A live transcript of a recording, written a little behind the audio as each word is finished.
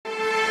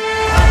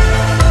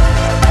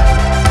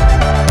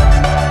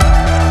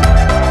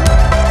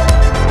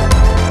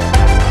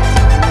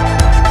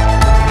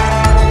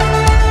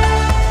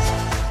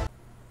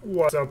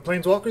What's up,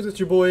 Planeswalkers? It's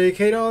your boy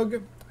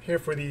K-Dog here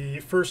for the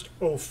first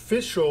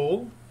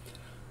official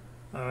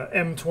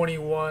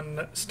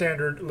M21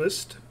 standard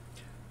list.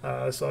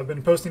 So I've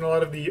been posting a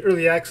lot of the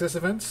early access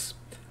events.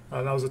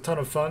 That was a ton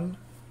of fun,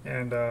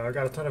 and I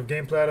got a ton of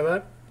gameplay out of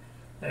that.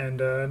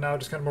 And now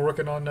just kind of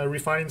working on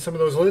refining some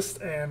of those lists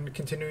and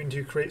continuing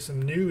to create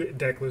some new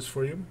deck lists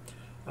for you.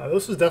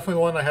 This was definitely the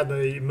one I had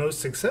the most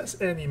success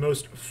and the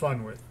most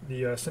fun with.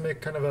 The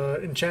Simic kind of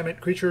a enchantment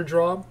creature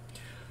draw.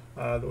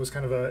 That was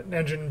kind of an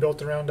engine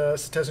built around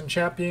Setessan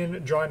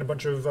Champion, drawing a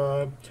bunch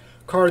of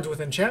cards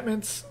with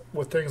enchantments,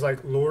 with things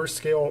like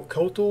Lorescale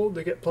Coatl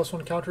that get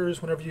 +1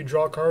 counters whenever you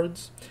draw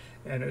cards,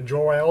 and a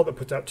Jolrael that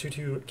puts out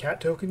 2/2 cat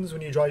tokens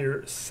when you draw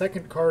your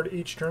second card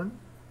each turn.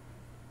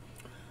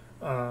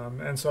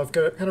 And so I've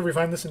kind of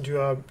refined this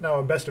into now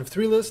a best of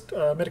 3 list,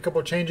 made a couple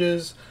of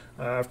changes,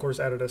 of course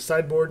added a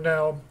sideboard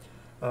now.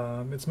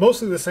 It's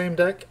mostly the same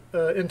deck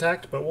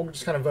intact, but we'll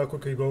just kind of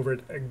quickly go over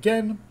it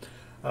again.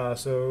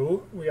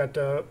 So we got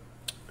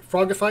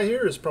Frogify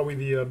here is probably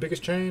the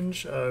biggest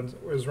change.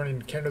 It was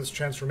running Canada's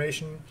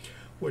Transformation,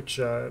 which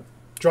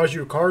draws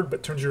you a card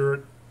but turns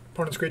your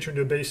opponent's creature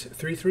into a base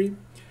 3/3.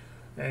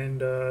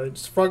 And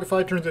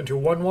Frogify turns into a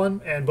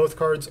 1/1, and both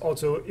cards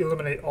also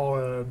eliminate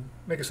all,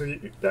 make it so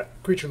that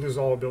creature loses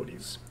all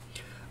abilities.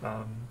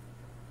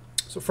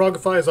 So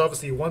Frogify is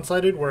obviously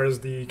one-sided, whereas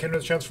the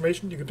Canada's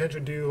Transformation you can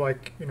potentially do,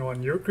 like, you know,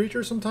 on your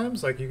creature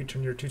sometimes. Like you could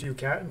turn your 2/2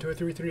 cat into a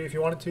 3/3 if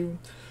you wanted to.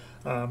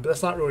 But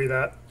that's not really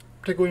that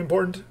particularly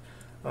important.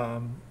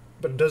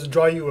 But it does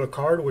draw you a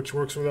card, which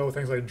works really well with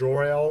things like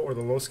Jolrael or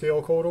the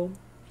Lorescale Coatl.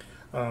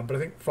 But I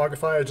think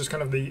Frogify is just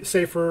kind of the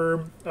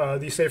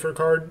safer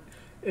card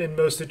in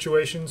most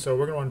situations. So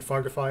we're going to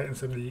run Frogify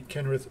instead of the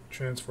Canada's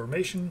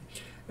Transformation.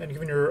 And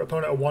giving your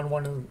opponent a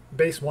 1/1,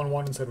 base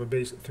 1/1 instead of a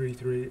base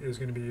 3/3 is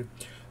going to be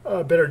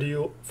a better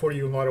deal for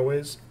you in a lot of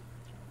ways.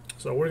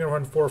 So we're going to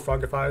run 4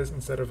 Frogifys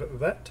instead of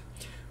that.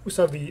 We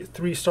still have the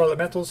 3 Starlit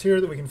Mantles here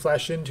that we can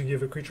flash in to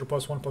give a creature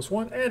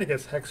 +1/+1, and it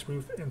gets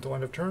hexproof until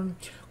end of turn.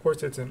 Of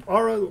course, it's an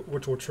aura,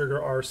 which will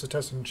trigger our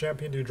Setessan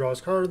Champion to draw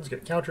us cards,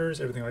 get counters,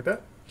 everything like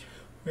that.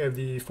 We have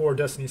the 4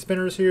 Destiny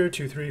Spinners here,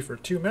 2/3 for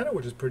 2 mana,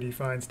 which is pretty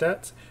fine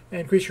stats.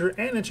 And creature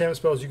and enchantment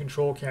spells you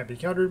control can't be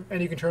countered,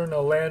 and you can turn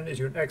a land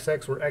into an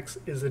XX, where X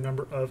is the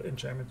number of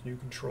enchantments you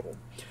control.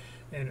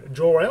 And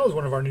Jolrael is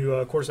one of our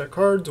new core set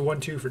cards,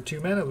 1/2 for 2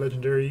 mana,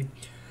 legendary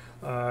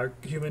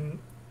human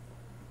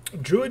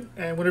Druid,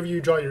 and whenever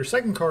you draw your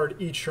second card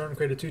each turn,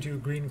 create a 2/2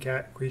 green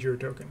cat creature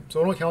token. So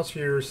it only counts for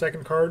your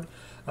second card,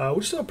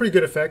 which is still a pretty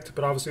good effect,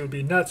 but obviously it would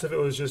be nuts if it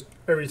was just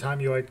every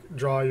time you like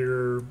draw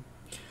your...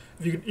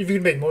 If you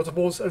could make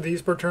multiples of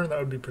these per turn, that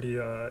would be pretty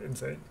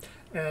insane.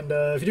 And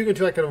if you do get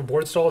into like kind of a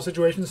board stall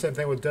situation, same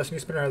thing with Destiny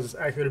Spinner has this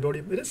activate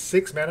ability. It is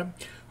 6 mana.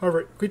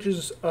 However,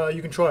 creatures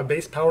you control have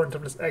base power and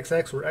toughness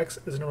XX, where X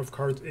is the number of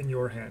cards in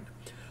your hand.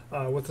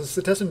 With the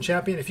Setessan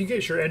Champion, if you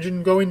get your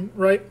engine going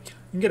right,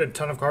 you can get a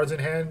ton of cards in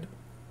hand,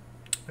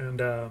 and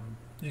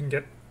you can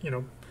get, you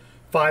know,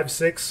 5,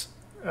 6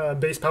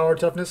 base power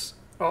toughness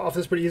off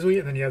this pretty easily.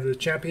 And then you have the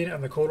Champion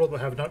and the Coatl that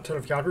have not a ton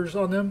of counters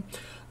on them.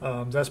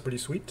 That's pretty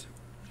sweet.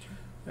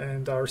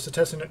 And our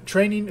Setessan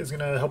Training is going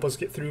to help us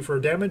get through for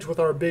damage with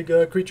our big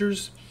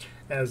creatures,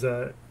 as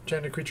a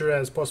enchanted creature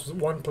has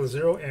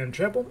 +1/+0 and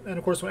trample. And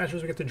of course, when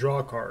enters, we get to draw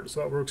a card, so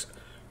that works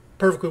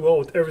perfectly well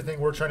with everything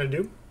we're trying to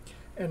do.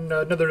 And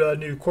another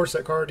new core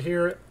set card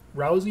here,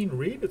 Rousing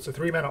Read. It's a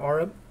 3 mana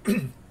aura.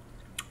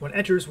 When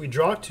enters, we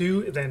draw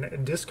 2,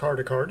 then discard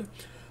a card.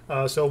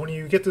 So when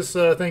you get this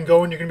thing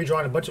going, you're going to be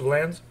drawing a bunch of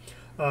lands.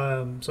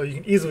 So you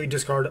can easily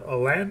discard a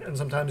land, and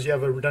sometimes you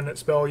have a redundant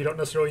spell you don't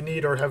necessarily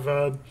need or have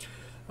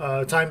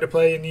time to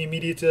play in the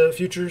immediate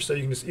future, so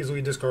you can just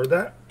easily discard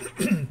that.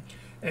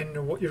 And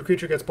your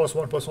creature gets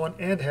 +1/+1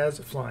 and has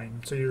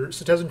flying. So your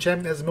Setessan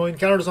Champion has a million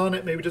counters on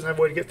it, maybe doesn't have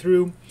a way to get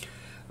through.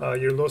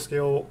 Your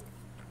Lorescale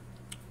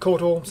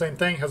Coatl, same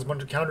thing, has a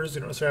bunch of counters. You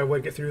don't necessarily have a way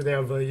to get through. They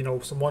have, you know,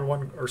 some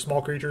 1/1 or small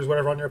creatures,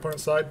 whatever, on your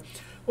opponent's side.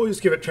 Well, you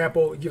just give it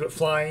trample, give it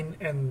flying,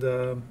 and you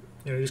know,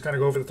 you just kind of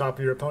go over the top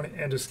of your opponent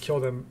and just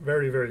kill them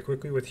very, very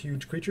quickly with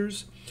huge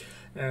creatures,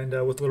 and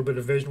with a little bit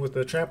of evasion with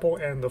the trample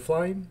and the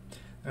flying.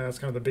 That's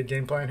kind of the big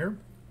game plan here.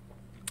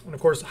 And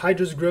of course,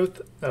 Hydra's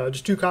Growth,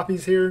 just 2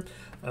 copies here.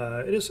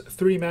 It is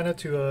 3 mana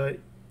to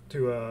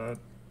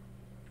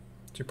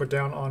put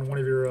down on one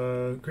of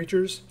your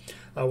creatures.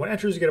 When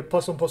enters, you get a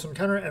 +1/+1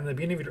 counter, and at the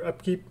beginning of your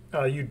upkeep,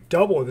 you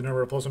double the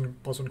number of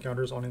 +1/+1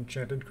 counters on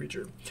enchanted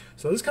creature.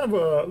 So this is kind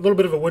of a little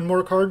bit of a win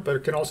more card, but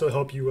it can also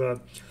help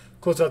you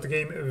close out the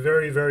game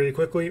very, very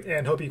quickly,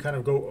 and help you kind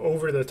of go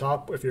over the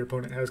top if your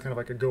opponent has kind of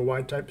like a go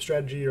wide type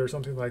strategy or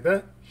something like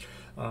that.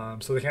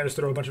 So they can't just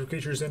throw a bunch of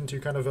creatures in to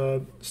kind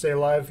of stay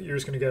alive. You're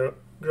just going to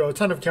grow a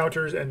ton of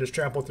counters and just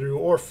trample through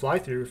or fly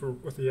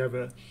through if you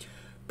have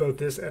both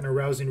this and a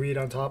Rousing Read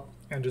on top,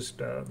 and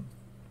just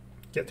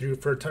get through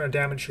for a ton of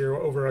damage here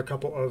over a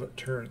couple of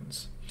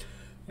turns.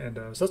 And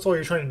so that's all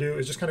you're trying to do,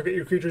 is just kind of get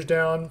your creatures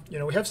down. You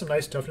know, we have some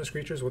nice toughness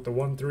creatures with the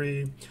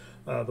 1/3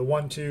 the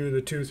 1/2,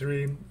 the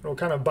 2/3. It'll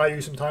kind of buy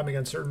you some time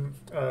against certain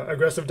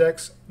aggressive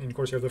decks. And of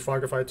course, you have the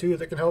Frogify too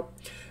that can help.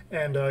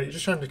 And you're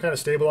just trying to kind of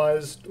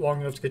stabilize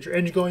long enough to get your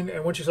engine going.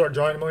 And once you start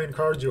drawing a million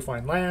cards, you'll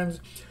find lands,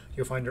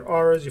 you'll find your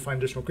auras, you'll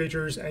find additional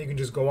creatures, and you can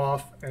just go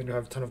off and you'll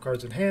have a ton of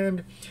cards in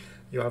hand.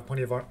 You'll have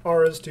plenty of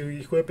auras to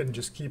equip and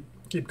just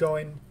keep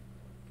going.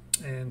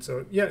 And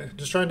so, yeah,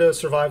 just trying to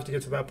survive to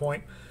get to that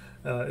point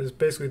is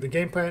basically the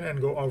game plan,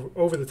 and go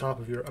over the top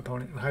of your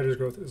opponent. And Hydra's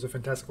Growth is a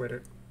fantastic way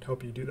to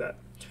help you do that.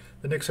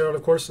 The Nyx Herald,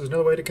 of course, is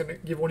another way to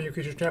give one of your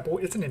creatures trample.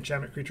 It's an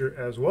enchantment creature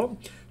as well.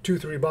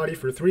 2/3 body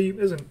for 3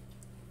 isn't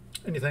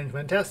anything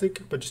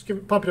fantastic, but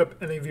just pump it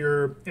up any of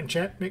your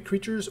enchantment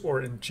creatures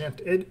or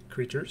enchanted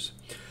creatures,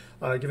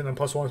 giving them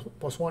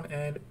 +1/+1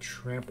 and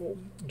trample.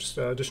 Just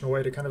an additional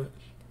way to kind of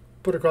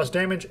put across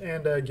damage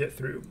and get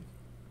through.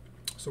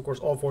 So, of course,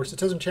 all 4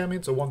 Setessan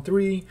Champions, so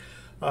 1/3.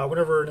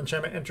 Whenever an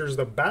enchantment enters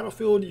the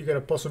battlefield, you get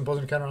a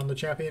 +1/+1 counter on the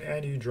champion,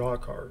 and you draw a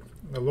card.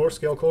 The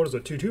Lorescale Coatl is a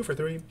 2/2 for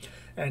 3,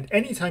 and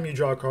anytime you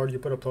draw a card, you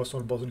put a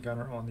 +1/+1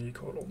 counter on the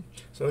Coatl.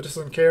 So it just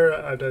doesn't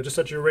care. Just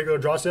at your regular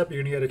draw step,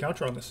 you're going to get a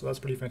counter on this, so that's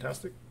pretty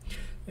fantastic.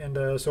 And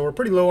so we're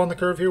pretty low on the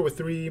curve here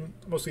with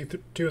mostly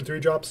 2 and 3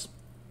 drops.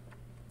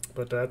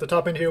 But at the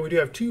top end here, we do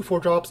have 2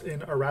 4-drops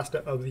in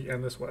Arasta of the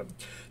Endless Web.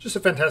 Just a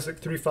fantastic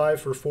 3/5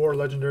 for 4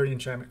 legendary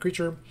enchantment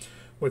creature.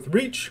 With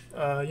reach,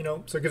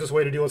 so it gives us a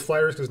way to deal with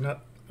flyers, because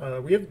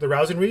we have the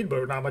Rousing Read,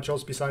 but not much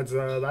else besides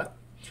that.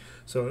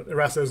 So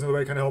Arasta is another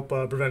way to kind of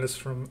help prevent us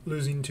from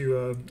losing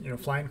to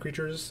flying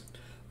creatures.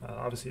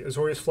 Obviously,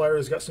 Azorius Flyer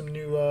has got some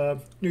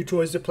new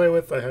toys to play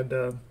with. I had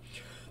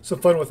some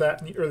fun with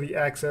that in the early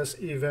access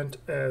event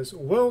as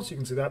well, so you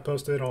can see that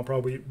posted. I'll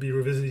probably be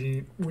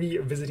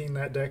revisiting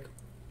that deck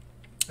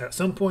at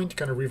some point,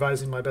 kind of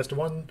revising my best of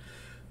one,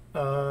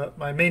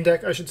 my main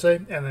deck, I should say,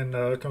 and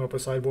then come up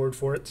with sideboard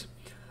for it.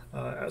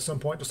 At some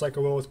point, just like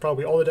I will with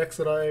probably all the decks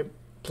that I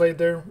played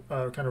there,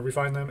 kind of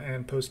refine them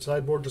and post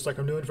sideboard just like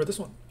I'm doing for this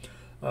one.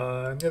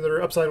 And the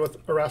other upside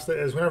with Arasta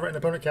is whenever an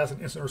opponent casts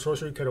an instant or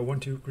sorcery, cut a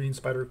 1/2 green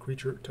spider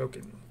creature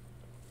token.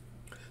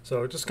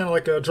 So just kind of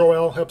like a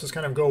Jolrael, helps us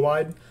kind of go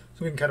wide,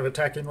 so we can kind of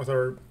attack in with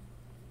our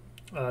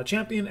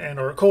champion and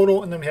our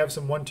Coatl, and then we have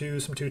some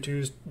 1/2s, some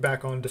 2/2s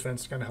back on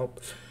defense to kind of help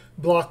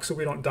block so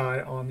we don't die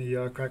on the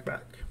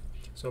crackback.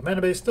 So mana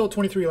base, still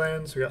 23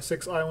 lands. We got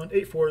 6 island,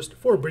 8 forest,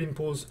 4 breeding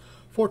pools,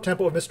 4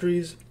 Temple of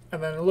Mysteries,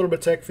 and then a little bit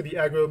of tech for the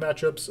aggro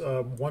matchups,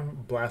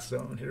 1 Blast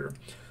Zone here.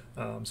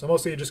 So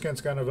mostly just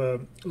against kind of a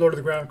Lord of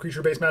the Ground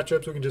creature-based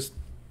matchups, we can just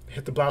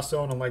hit the Blast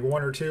Zone on like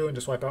 1 or 2 and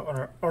just wipe out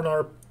on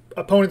our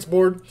opponent's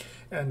board.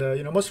 And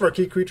most of our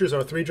key creatures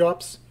are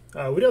 3-drops.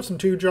 We do have some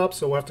 2-drops,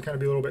 so we'll have to kind of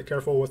be a little bit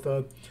careful with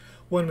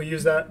when we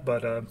use that.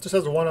 But just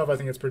as a 1-of, I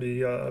think it's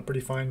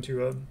pretty fine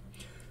to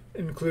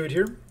include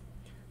here.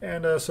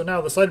 And so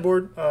now the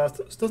sideboard,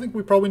 still think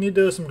we probably need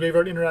some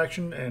graveyard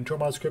interaction, and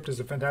Tormod's Crypt is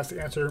a fantastic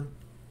answer.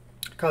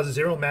 Causes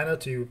 0 mana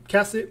to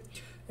cast it,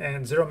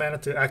 and 0 mana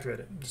to activate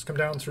it. Just come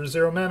down for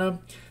 0 mana,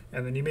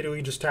 and then you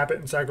immediately just tap it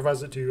and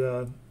sacrifice it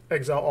to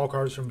exile all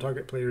cards from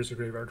target player's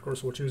graveyard. Of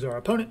course, we'll choose our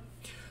opponent.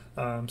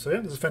 So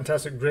yeah, this is a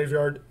fantastic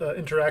graveyard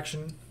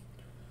interaction.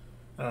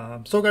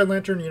 Soulguide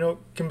Lantern,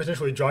 can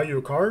potentially draw you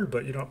a card,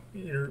 but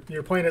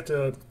you're playing it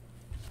to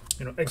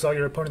exile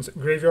your opponent's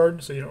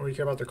graveyard, so you don't really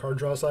care about the card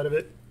draw side of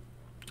it.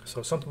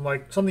 So something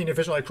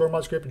efficient like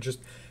Tormod's Crypt is just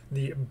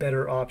the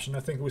better option. I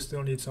think we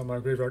still need some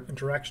graveyard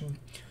interaction.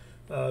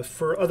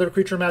 For other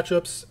creature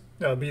matchups,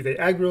 be they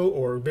aggro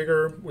or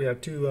bigger, we have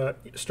 2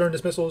 Stern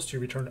Dismissals to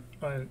return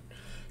a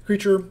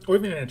creature, or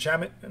even an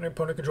enchantment an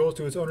opponent controls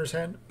to its owner's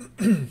hand.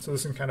 So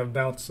this can kind of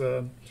bounce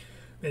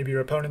maybe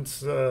your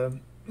opponent's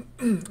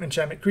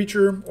enchantment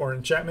creature or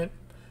enchantment,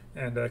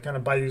 and kind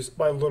of buy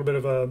a little bit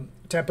of a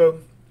tempo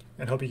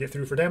and help you get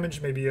through for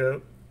damage. Maybe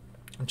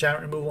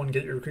enchantment removal and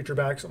get your creature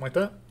back, something like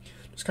that.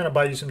 Just kind of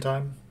buy you some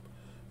time.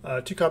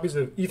 2 copies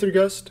of Aether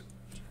Gust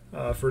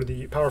for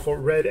the powerful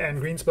red and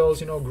green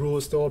spells. Gruul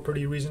is still a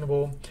pretty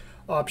reasonable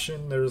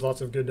option. There's lots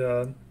of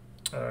good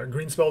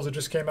green spells that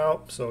just came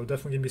out, so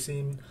definitely going to be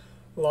seeing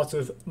lots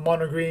of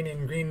mono green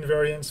and green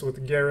variants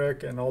with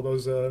Garruk and all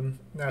those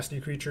nasty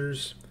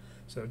creatures.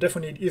 So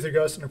definitely need Aether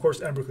Gust, and of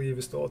course Embercleave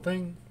is still a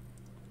thing.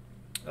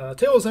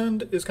 Tail's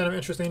End is kind of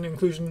interesting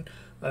inclusion.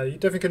 You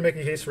definitely could make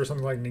a case for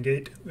something like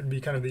Negate. It would be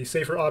kind of the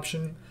safer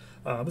option.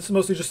 This is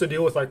mostly just to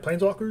deal with like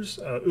Planeswalkers.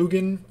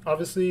 Ugin,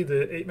 obviously,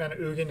 the 8-mana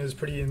Ugin is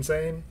pretty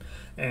insane,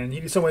 and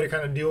you need some way to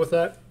kind of deal with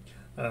that.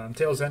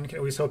 Tail's End can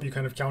always help you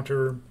kind of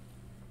counter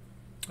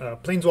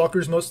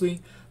Planeswalkers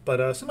mostly, but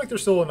it seems like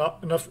there's still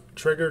enough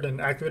triggered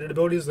and activated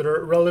abilities that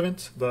are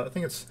relevant. But I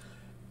think it's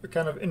a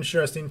kind of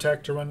interesting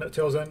tech to run at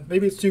Tail's End.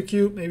 Maybe it's too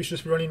cute, maybe it's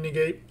just running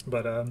Negate,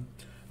 but I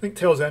think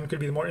Tail's End could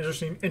be the more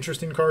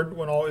interesting card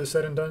when all is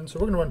said and done. So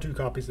we're going to run 2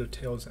 copies of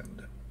Tail's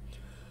End.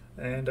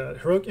 And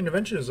Heroic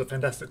Intervention is a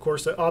fantastic core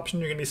set option.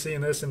 You're going to be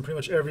seeing this in pretty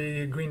much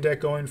every green deck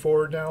going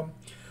forward now.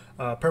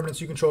 Permanents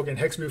you control gain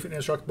Hexproof and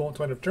Indestructible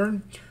until end of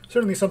turn.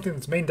 Certainly something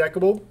that's main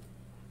deckable,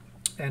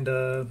 and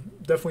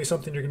definitely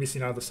something you're going to be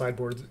seeing out of the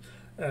sideboards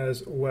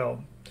as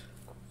well.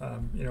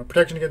 You know,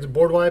 protection against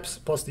board wipes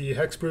plus the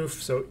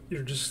hexproof, so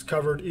you're just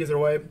covered either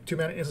way. 2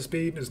 mana instant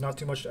speed is not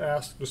too much to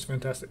ask, just a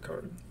fantastic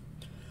card.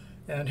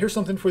 And here's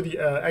something for the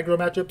aggro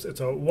matchups. It's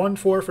a 1/4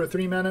 for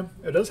 3 mana.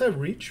 It does have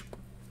reach,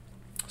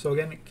 so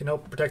again, it can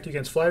help protect you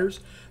against flyers.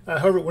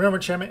 However, whenever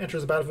enchantment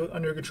enters the battlefield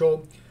under your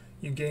control,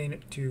 you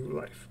gain 2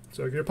 life.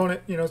 So if your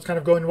opponent, you know, is kind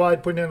of going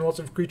wide, putting in lots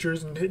of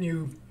creatures and hitting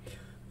you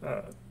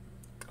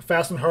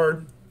fast and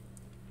hard,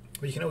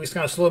 you can at least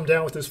kind of slow them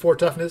down with this 4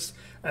 toughness,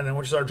 and then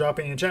once you start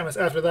dropping enchantments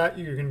after that,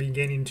 you're going to be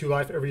gaining 2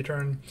 life every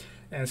turn,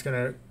 and it's going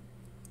to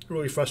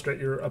really frustrate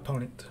your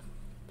opponent.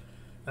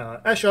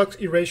 Ashiok's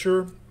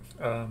Erasure,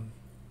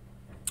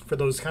 for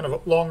those kind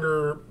of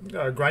longer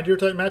grindier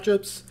type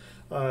matchups,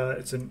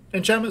 it's an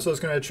enchantment, so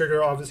it's going to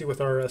trigger obviously with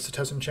our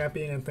Setessan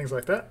Champion and things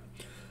like that.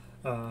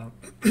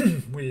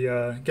 We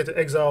get to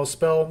exile a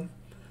spell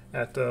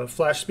at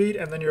flash speed,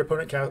 and then your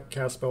opponent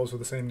casts spells with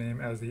the same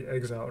name as the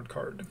exiled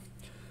card.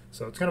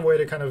 So it's kind of a way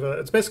to kind of,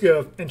 it's basically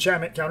an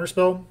enchantment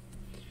counterspell.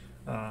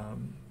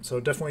 So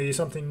definitely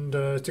something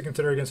to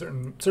consider against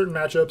certain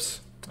matchups.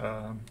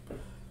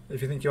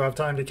 If you think you'll have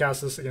time to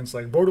cast this against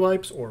like board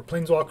wipes or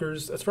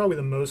planeswalkers, that's probably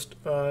the most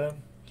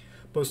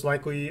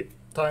likely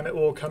time it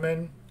will come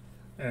in.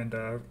 And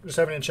just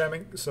having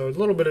enchantment, so a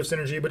little bit of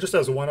synergy, but just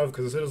as a one of,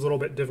 because it is a little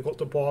bit difficult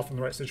to pull off in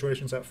the right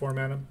situations at 4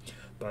 mana.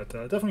 But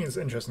definitely is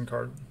an interesting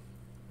card.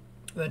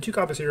 And then 2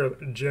 copies here of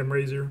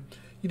Gemrazer.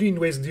 You do need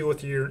ways to deal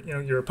with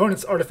your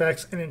opponent's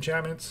artifacts and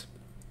enchantments.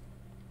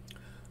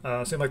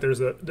 Seems like there's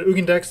the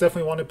Ugin decks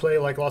definitely want to play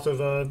like lots of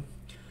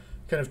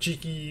kind of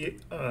cheeky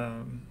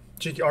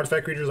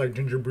artifact creatures like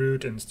Ginger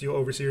Brute and Steel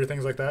Overseer,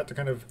 things like that, to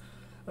kind of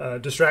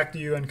distract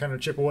you and kind of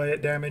chip away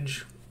at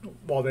damage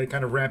while they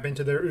kind of ramp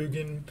into their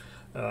Ugin.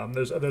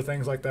 There's other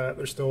things like that.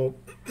 There's still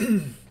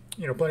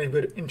plenty of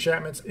good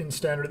enchantments in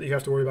Standard that you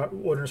have to worry about.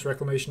 Wilderness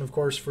Reclamation, of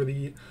course, for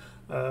the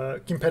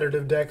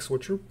competitive decks,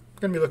 which we're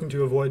going to be looking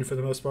to avoid for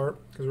the most part,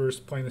 because we're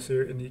just playing this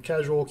here in the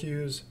casual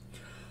queues.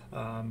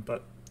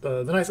 But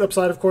the nice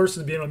upside, of course,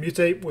 is being able to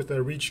mutate with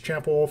the Reach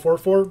Trample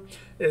 4/4.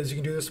 Is you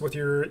can do this with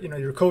your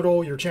your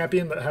Coatl, your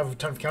champion, that have a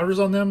ton of counters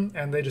on them,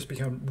 and they just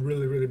become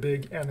really, really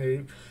big, and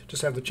they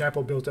just have the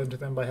trample built into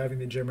them by having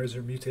the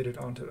Gemrazer mutated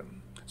onto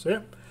them. So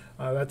yeah,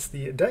 that's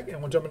the deck, and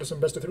we'll jump into some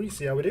best of 3,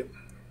 see how we do.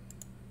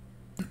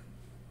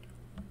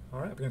 All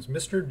right, up against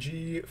Mr.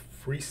 G.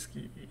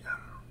 Freesky.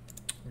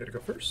 I'm gonna go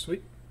first.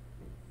 Sweet.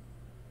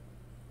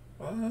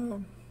 I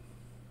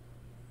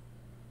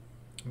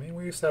mean,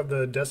 we used to have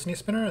the Destiny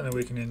Spinner, and then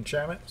we can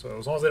enchant it. So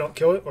as long as they don't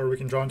kill it, or we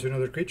can draw into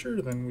another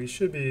creature, then we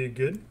should be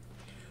good.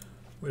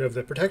 We have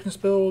the protection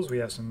spells. We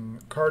have some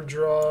card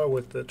draw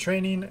with the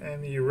training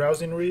and the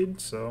Rousing Read.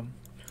 So,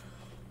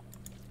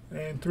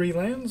 and 3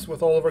 lands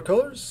with all of our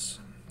colors.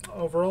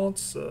 Overall,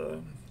 it's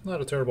not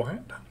a terrible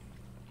hand.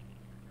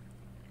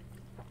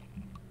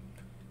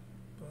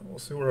 But we'll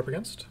see what we're up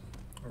against.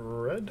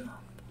 Red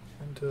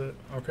into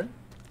okay.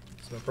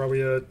 So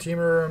probably a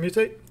Teamer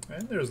Mutate,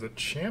 and there's the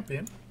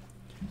Champion.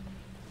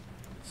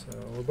 So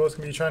we're both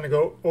going to be trying to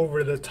go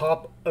over the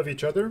top of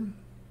each other.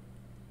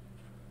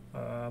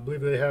 I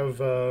believe they have,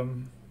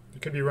 they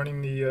could be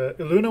running the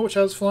Illuna, which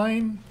has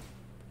flying.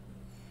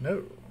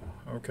 No.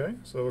 Okay,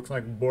 so it looks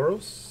like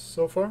Boros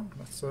so far.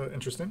 That's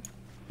interesting.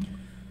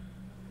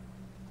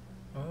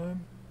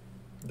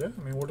 Yeah,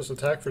 I mean, we'll just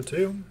attack for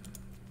 2.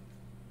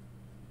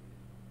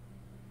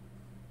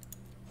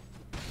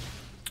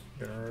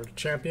 Get our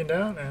champion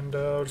down, and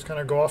we'll just kind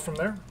of go off from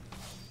there.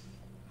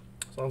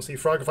 So obviously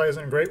Frogify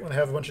isn't great when they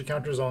have a bunch of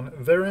counters on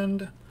their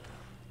end.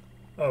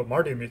 Oh,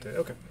 Mardu Mutate.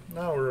 Okay,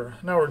 now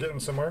we're getting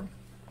somewhere.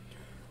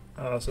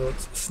 So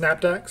it's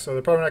Snapdack, so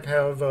they're probably not gonna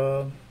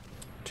have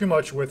too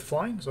much with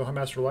flying. So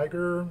Master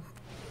Liger,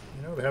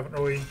 they haven't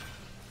really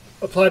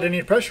applied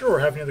any pressure or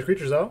have any other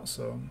creatures out.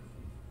 So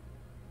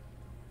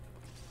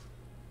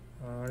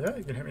yeah,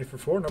 you can hit me for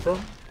 4, no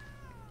problem.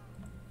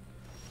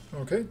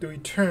 Okay, do we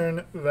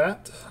turn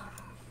that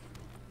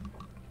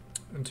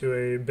into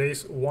a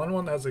base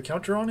 1/1 that has a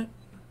counter on it?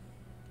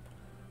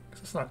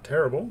 Because it's not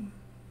terrible.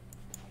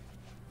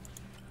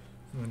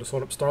 And then just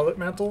hold up Starlit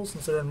Mantle.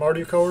 Since they're in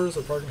Mardu colors,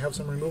 they're probably going to have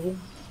some removal.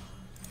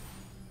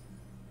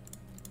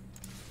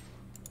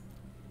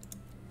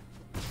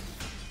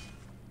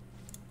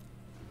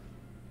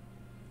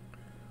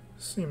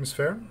 Seems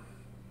fair.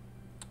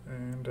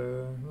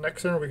 And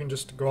next turn we can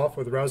just go off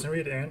with Rousing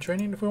Read and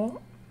Training if we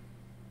want.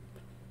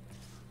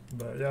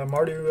 But yeah,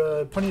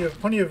 Mardu,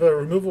 plenty of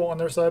removal on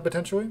their side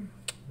potentially.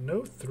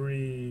 No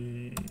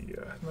 3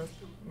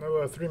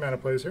 mana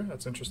plays here.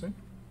 That's interesting.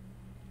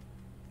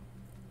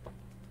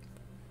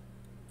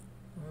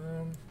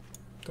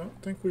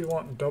 Don't think we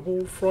want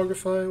double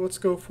Frogify. Let's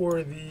go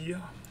for the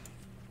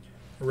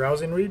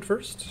Rousing Read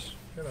first.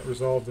 Yeah, that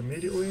resolved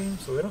immediately,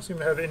 so they don't seem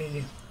to have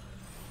any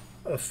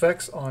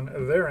effects on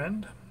their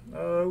end.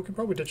 We can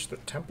probably ditch the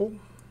Temple.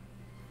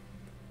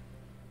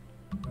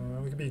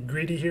 We could be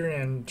greedy here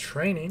in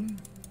Training,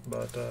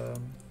 but I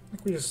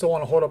think we still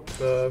want to hold up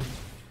the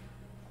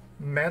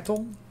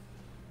Mantle.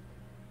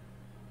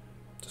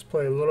 Just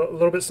play a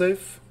little bit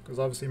safe, because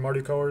obviously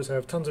Mardu colors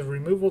have tons of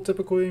removal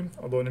typically,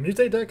 although in a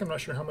mutate deck I'm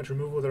not sure how much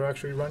removal they're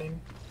actually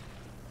running.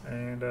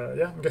 And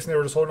yeah, I'm guessing they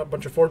were just holding up a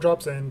bunch of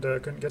 4-drops and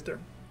couldn't get there.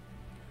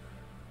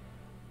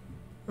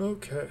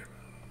 Okay,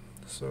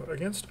 so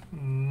against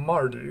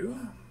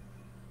Mardu,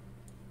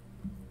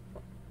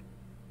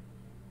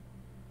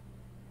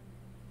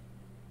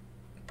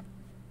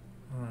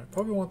 alright,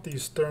 probably want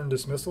these Stern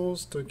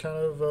Dismissals to kind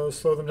of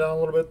slow them down a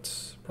little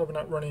bit. Probably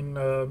not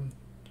running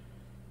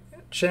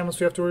Shamans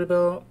we have to worry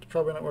about.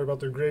 Probably not worry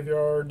about their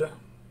graveyard.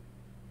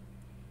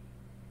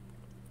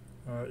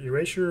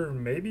 Erasure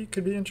maybe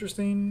could be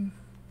interesting,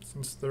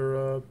 since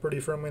they're pretty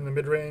firmly in the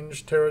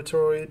mid-range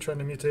territory, trying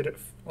to mutate at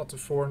lots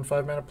of 4 and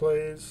 5 mana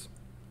plays.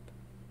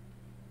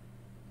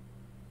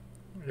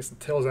 I guess the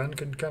Tail's End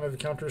could kind of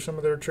counter some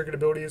of their triggered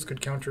abilities, could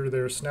counter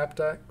their snap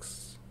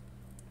attacks.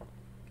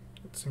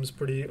 It seems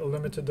pretty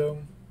limited though.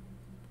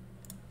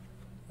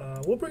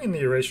 We'll bring in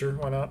the Erasure,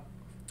 why not?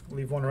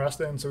 Leave one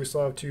Arasta in, so we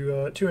still have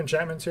two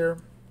enchantments here.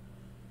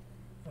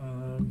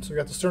 So we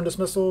got the Stern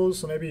Dismissals,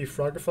 so maybe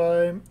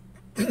Frogify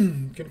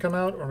can come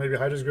out, or maybe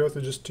Hydra's Growth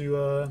is just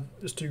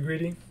too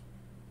greedy.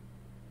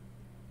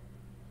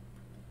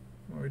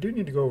 Well, we do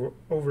need to go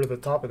over to the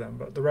top of them,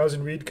 but the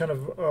Rousing Read kind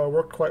of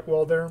worked quite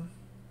well there.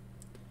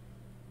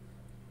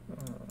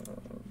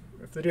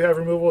 If they do have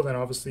removal, then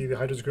obviously the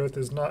Hydra's Growth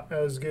is not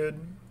as good.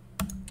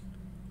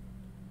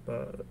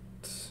 But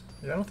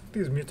yeah, I don't think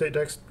these mutate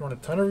decks run a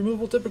ton of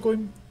removal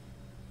typically.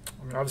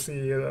 I mean, obviously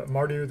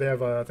Mardu, they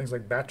have things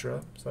like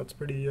Batra, so that's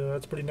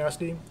pretty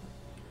nasty.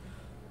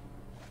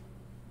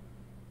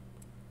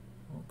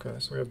 Okay,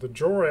 so we have the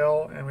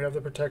Jolrael and we have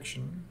the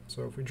Protection.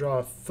 So if we draw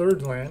a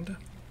 3rd land,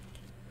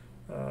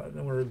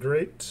 then we're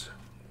great.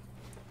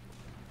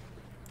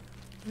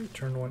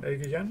 Turn 1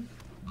 egg again.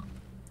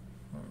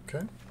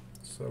 Okay,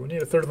 so we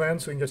need a 3rd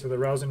land so we can get to the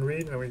Rousing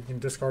Read, and then we can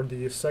discard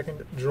the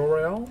 2nd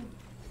Jolrael.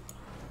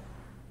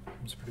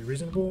 It's pretty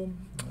reasonable.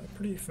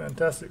 Pretty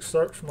fantastic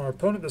start from our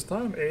opponent this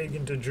time. Egg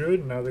into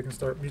Druid, and now they can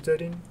start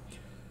mutating.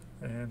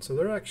 And so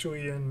they're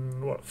actually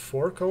in, what,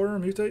 4-color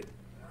mutate?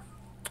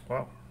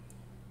 Wow.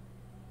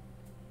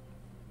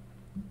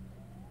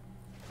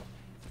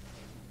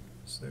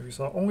 So we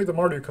saw only the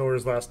Mardu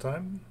colors last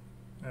time,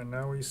 and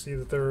now we see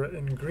that they're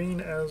in green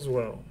as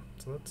well.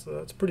 So that's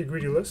a pretty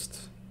greedy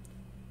list.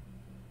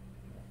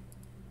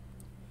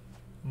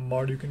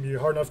 Mardu can be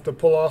hard enough to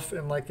pull off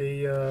in like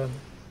a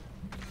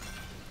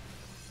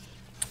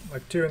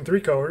like 2 and 3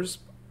 colors.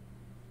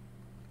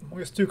 I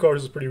guess 2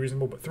 colors is pretty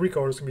reasonable, but 3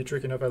 colors can be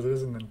tricky enough as it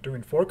is, and then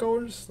doing 4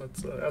 colors,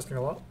 that's asking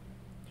a lot.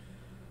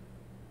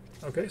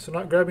 Okay, so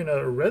not grabbing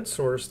a red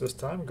source this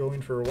time,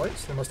 going for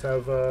whites. They must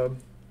have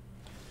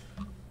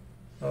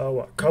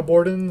what, Cub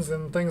Wardens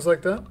and things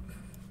like that.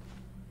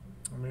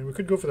 I mean, we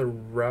could go for the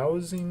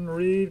Rousing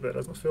Read, but it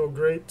doesn't feel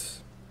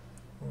great.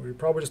 We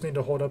probably just need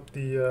to hold up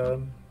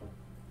the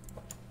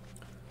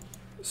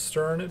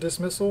Stern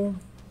Dismissal.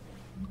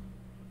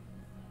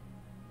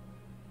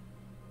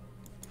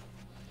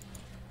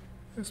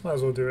 I guess might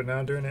as well do it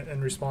now. Doing it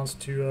in response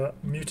to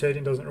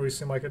mutating doesn't really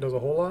seem like it does a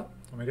whole lot.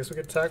 I mean, I guess we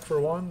could attack for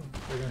 1.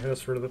 They're going to hit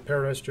us for the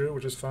Paradise Druid,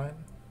 which is fine.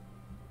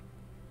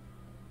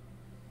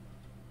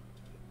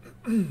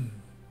 And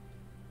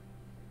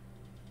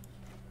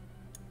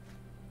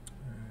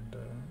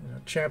you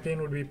know,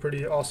 Champion would be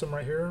pretty awesome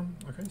right here.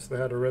 Okay, so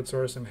they had a red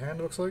source in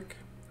hand, looks like.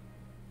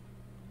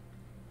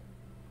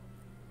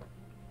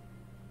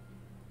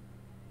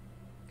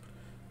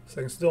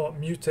 So I can still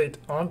mutate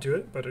onto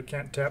it, but it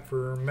can't tap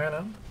for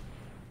mana.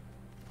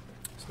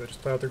 So they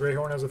just play out the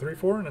Greyhorn as a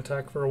 3/4 and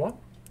attack for a 1.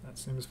 That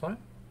seems fine.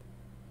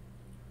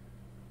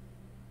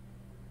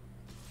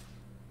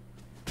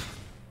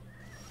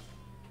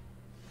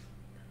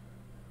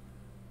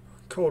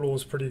 Coatl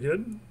is pretty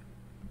good.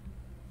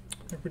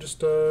 I think we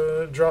just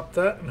drop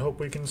that and hope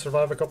we can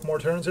survive a couple more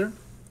turns here.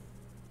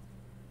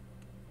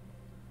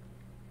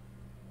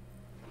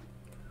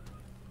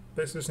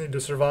 Basically just need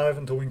to survive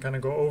until we can kind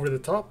of go over the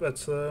top.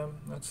 That's the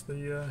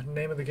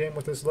name of the game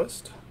with this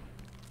list.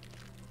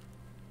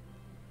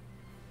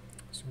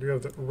 So we do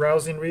have the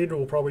Rousing Read.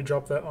 We'll probably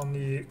drop that on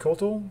the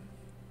Coatl.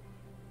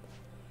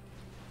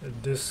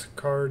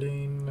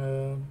 Discarding...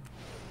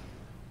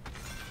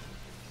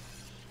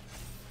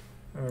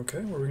 okay,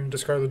 well, we're going to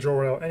discard the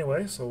Jolrael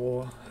anyway, so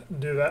we'll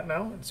do that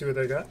now and see what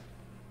they got.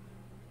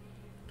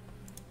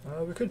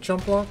 We could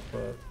chump block,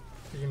 but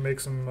we can make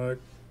some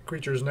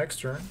creatures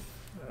next turn.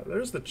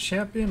 There's the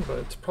Champion, but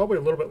it's probably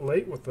a little bit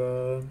late with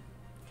the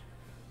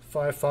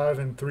 5/5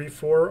 and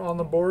 3/4 on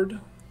the board.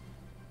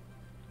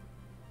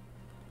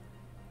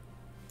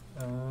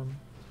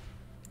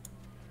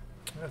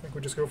 I think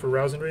we just go for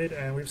Rousing Read,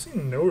 and we've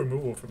seen no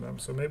removal from them,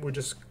 so maybe we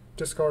just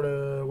discard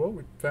a... well,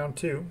 we found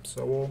 2,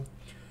 so we'll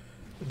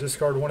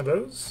discard one of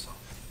those.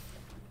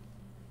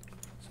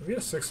 So we get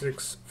a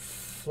 6/6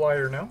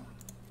 flyer now.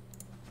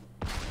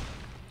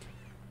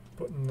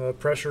 Putting the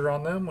pressure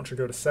on them, which will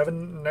go to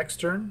 7 next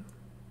turn.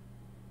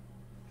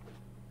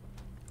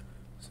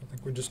 So I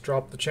think we just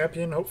drop the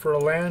Champion, hope for a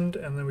land,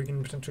 and then we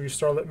can potentially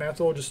Starlit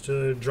Mantle just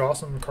to draw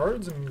some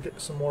cards and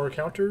get some more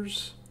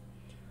counters.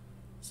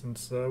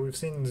 since we've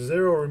seen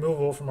 0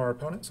 removal from our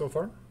opponent so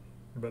far.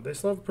 But they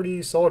still have a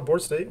pretty solid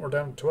board state. We're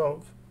down to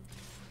 12.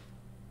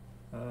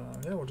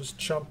 Yeah, we'll just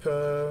chump...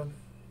 oh,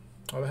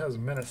 that has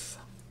Menace.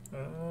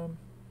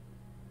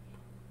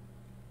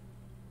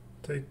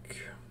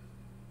 Take...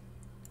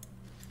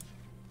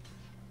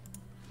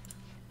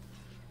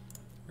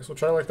 Guess we'll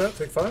try like that.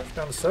 Take 5,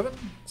 down to 7.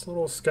 It's a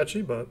little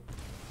sketchy, but...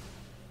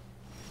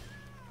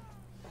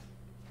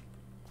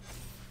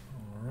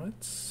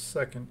 Alright,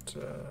 second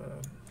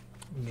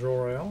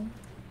Jolrael.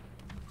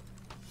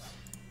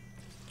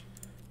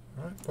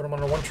 Alright, put them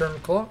on a 1-turn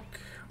clock.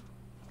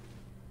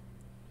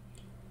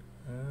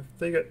 If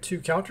they get 2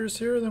 counters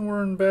here, then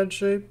we're in bad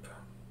shape.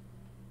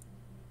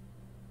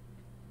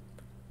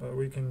 But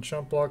we can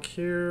chump block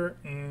here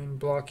and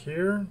block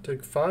here.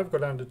 Take 5, go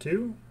down to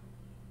 2.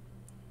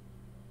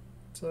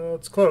 So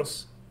it's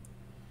close.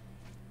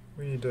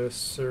 We need to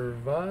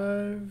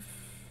survive.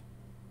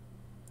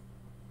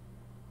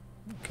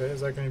 Okay,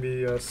 is that going to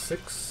be a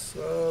 6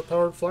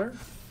 powered flyer?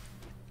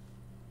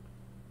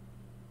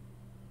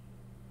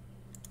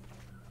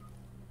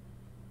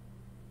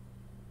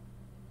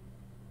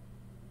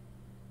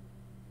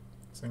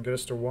 And get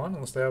us to 1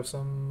 unless they have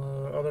some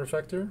other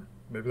effect here.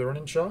 Maybe they're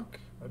running shock.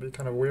 That'd be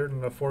kind of weird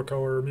in a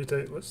 4-color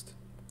mutate list.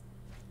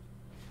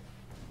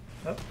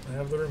 Oh, they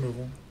have the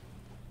removal.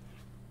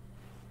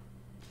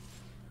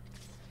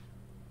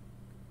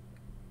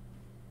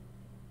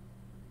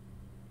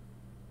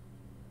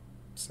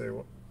 Say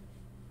what?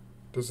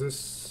 Does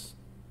this...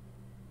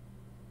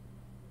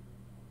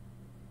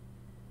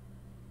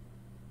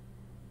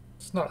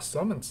 It's not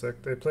summon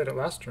sick. They played it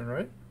last turn,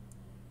 right?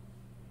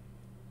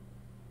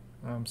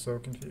 I'm so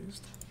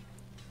confused.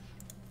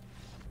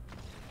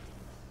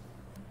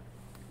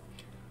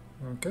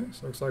 Okay,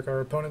 so looks like our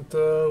opponent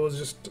was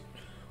just...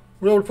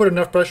 We were able to put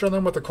enough pressure on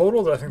them with the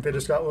Coatl that I think they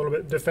just got a little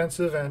bit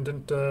defensive and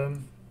didn't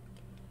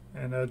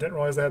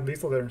realize they had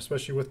lethal there,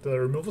 especially with the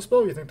removal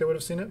spell. You think they would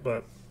have seen it,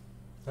 but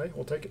hey,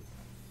 we'll take it.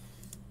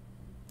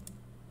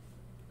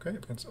 Okay,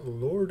 against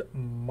Lord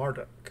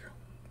Marduk.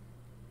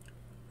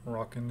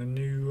 Rocking the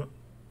new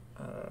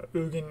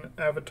Ugin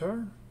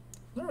avatar.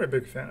 Not really a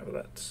big fan of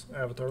that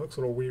avatar. Looks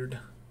a little weird.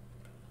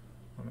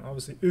 I mean,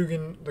 obviously,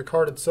 Ugin, the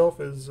card itself,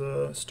 is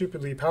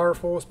stupidly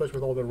powerful, especially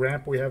with all the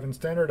ramp we have in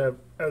Standard,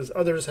 as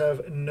others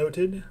have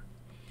noted.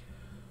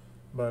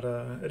 But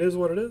it is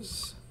what it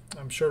is.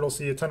 I'm sure it'll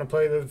see a ton of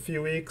play in a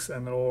few weeks,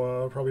 and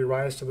it'll probably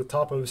rise to the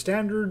top of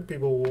Standard.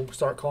 People will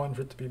start calling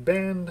for it to be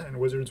banned, and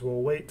Wizards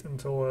will wait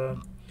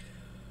until...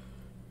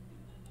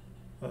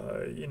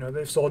 you know,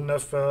 they've sold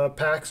enough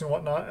packs and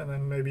whatnot, and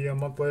then maybe a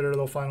month later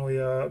they'll finally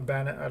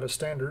ban it out of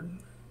Standard.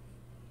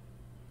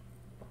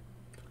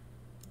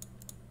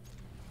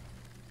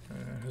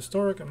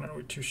 Historic, I'm not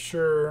really too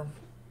sure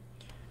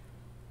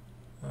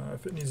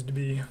if it needs to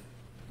be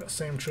that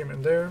same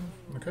treatment there.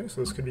 Okay,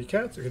 so this could be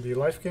cats, it could be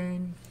life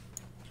gain.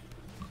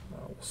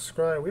 We'll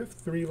scry. We have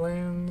 3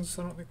 lands.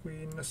 I don't think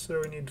we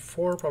necessarily need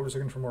 4. Probably just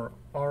looking for more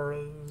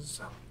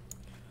auras.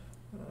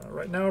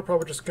 Right now, we're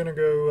probably just going to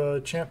go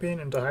champion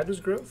into Hydra's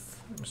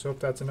growth. I just hope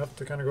that's enough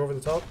to kind of go over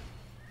the top.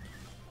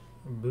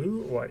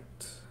 Blue,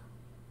 white.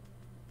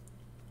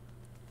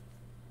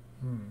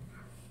 I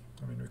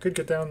mean, we could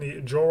get down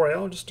the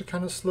Jolrael just to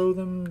kind of slow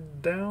them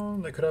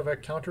down. They could have a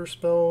counter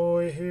spell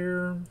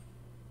here.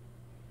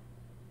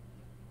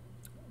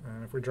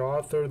 And if we draw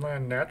a 3rd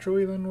land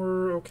naturally, then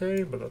we're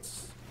okay, but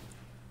that's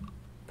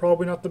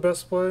probably not the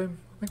best play.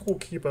 I think we'll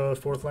keep a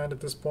 4th land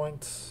at this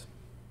point.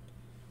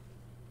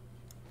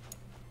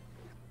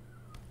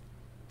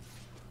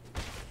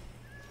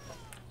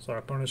 So our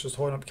opponent's just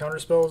holding up counter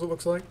spells, it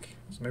looks like.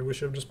 So maybe we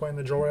should have just played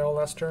the Jolrael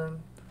last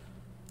turn.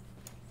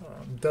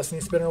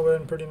 Destiny Spinner would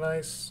have been pretty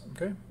nice.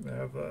 Okay, they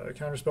have a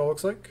counter spell,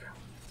 looks like.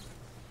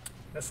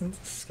 Essence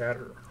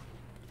Scatter.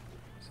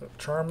 So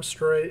Charm,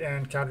 Stray,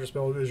 and counter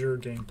spell is your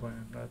game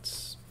plan.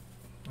 That's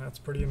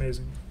pretty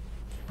amazing.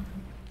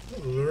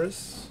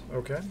 Luris,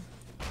 okay.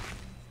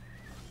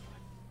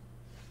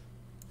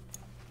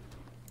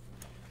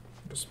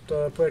 Just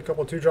play a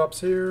couple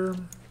 2-drops here.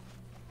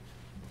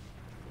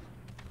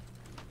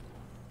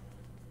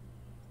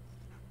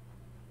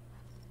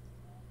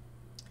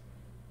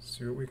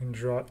 See what we can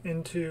draw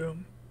into.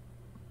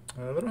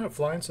 They don't have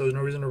flying, so there's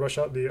no reason to rush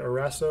out the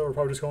Arasta. We're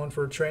probably just going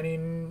for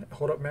training,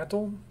 hold up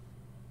Mantle.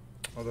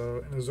 Although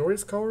in the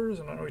Azorius colors,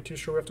 I'm not really too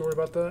sure we have to worry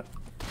about that.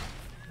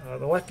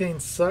 The life gain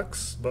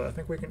sucks, but I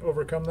think we can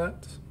overcome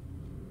that.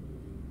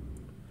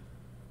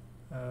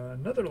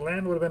 Another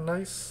land would have been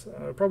nice.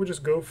 Probably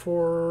just go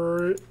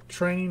for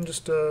training,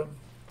 just to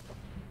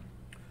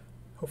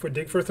hopefully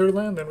dig for a 3rd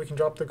land, then we can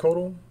drop the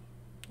Coatl.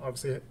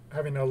 Obviously,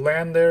 having a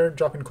land there,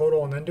 dropping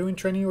Coatl, and then doing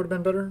training would have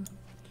been better.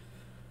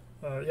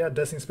 Yeah,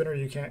 Destiny Spinner,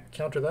 you can't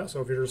counter that,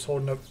 so if you're just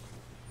holding up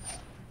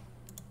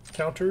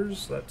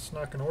counters, that's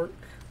not going to work.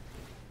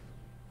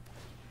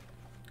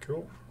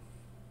 Cool.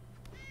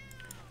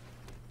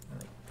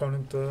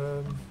 Opponent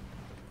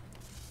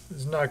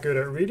is not good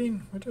at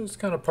reading, which is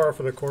kind of par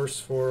for the course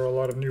for a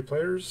lot of new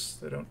players.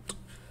 They don't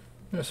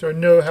necessarily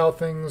know how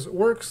things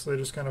work, so they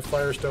just kind of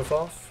fire stuff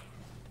off.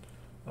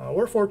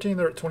 We're 14,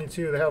 they're at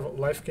 22. They have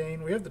life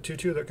gain. We have the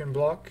 2/2 that can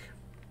block.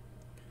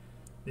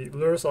 The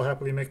Lurus, I'll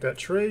happily make that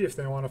trade if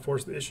they want to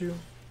force the issue.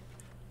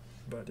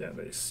 But yeah,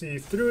 they see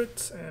through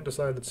it and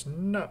decide it's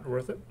not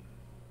worth it.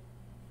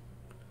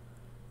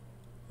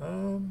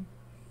 I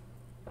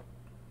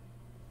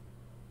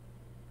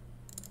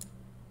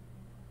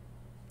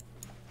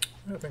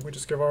think we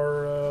just give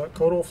our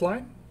Coatl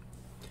flying.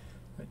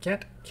 I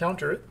can't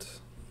counter it.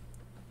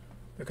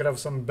 They could have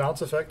some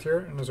bounce effect here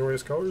in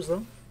Azorius colors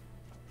though.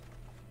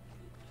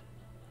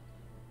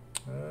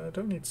 I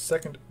don't need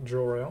second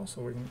Jolrael,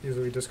 so we can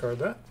easily discard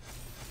that.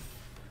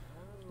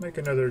 Make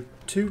another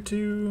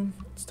 2/2.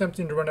 It's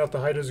tempting to run out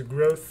the Hydra's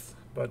growth,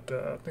 but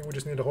I think we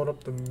just need to hold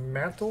up the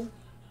mantle.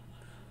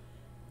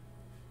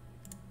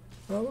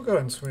 We'll go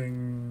ahead and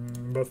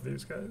swing both of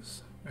these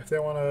guys. If they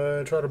want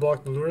to try to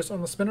block the Lurus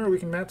on the spinner, we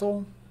can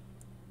mantle.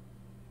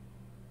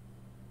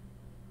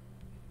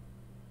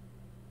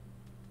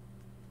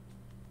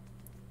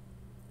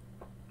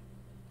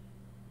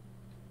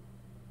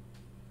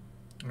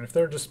 And if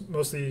they're just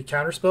mostly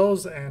counter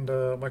spells and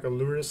like a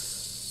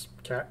Lurus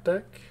cat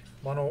deck,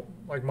 mono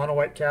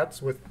white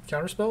cats with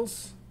counter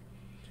spells,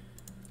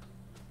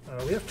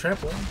 we have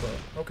trample,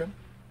 but okay.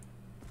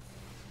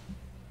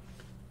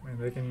 I mean,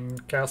 they can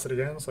cast it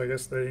again, so I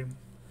guess they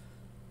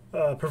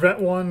prevent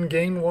one,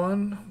 gain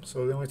one,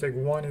 so they only take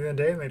one in the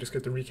day, and they just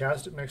get to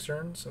recast it next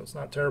turn, so it's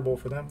not terrible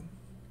for them.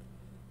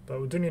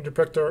 But we do need to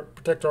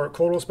protect our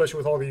Coatl, especially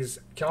with all these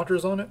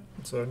counters on it.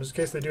 So in this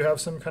case, they do have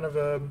some kind of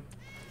a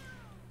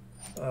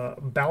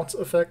bounce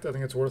effect. I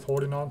think it's worth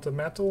holding on to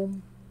Mantle.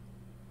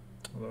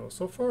 Although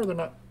so far they're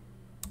not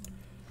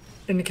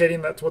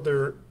indicating that's what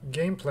their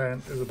game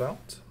plan is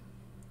about.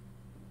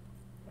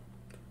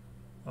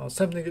 It's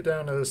tempting to get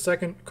down to the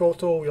second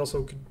Coatl. We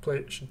also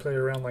should play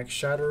around like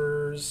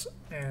Shatters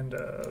and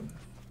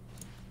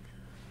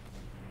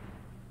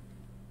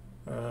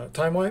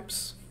Time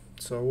Wipes.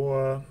 So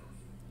we'll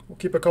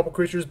keep a couple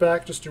creatures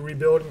back just to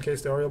rebuild in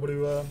case they are able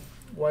to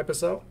wipe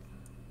us out.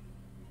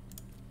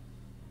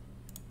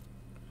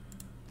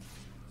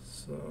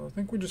 So I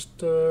think we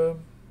just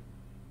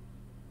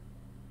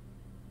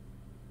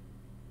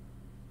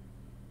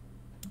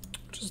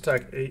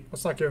attack 8.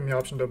 Let's not give him the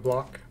option to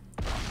block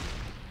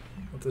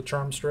with the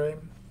Charm Stray.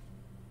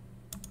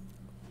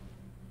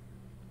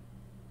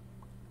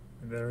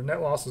 And their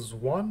net loss is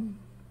 1,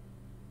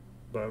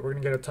 but we're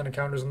going to get a ton of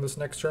counters in this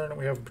next turn, and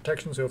we have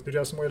protection, so if they do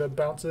have some way to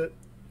bounce it.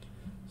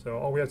 So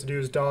all we have to do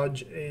is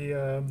dodge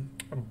a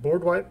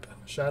board wipe,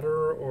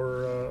 shatter,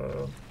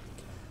 or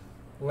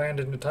land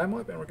into time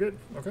wipe, and we're good.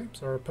 Okay,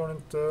 so our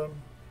opponent, kind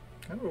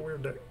of a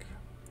weird deck.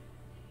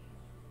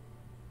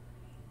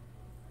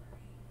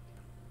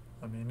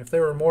 I mean, if they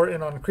were more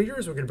in on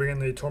creatures, we could bring in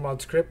the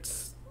Tormod's Crypt,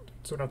 so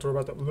we don't have to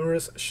worry about the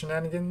Lurus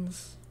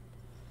shenanigans.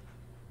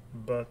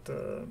 But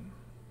they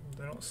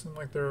don't seem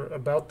like they're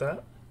about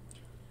that.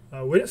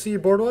 We didn't see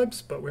board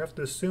wipes, but we have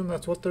to assume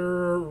that's what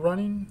they're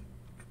running.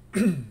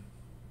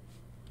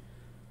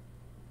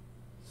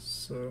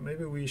 So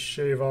maybe we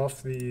shave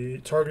off the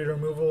target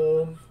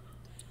removal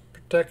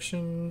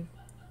protection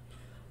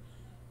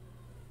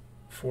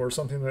for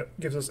something that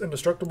gives us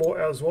indestructible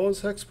as well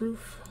as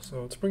hexproof.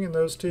 So let's bring in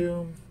those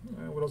two.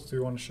 What else do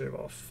we want to shave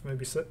off?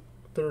 Maybe set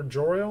third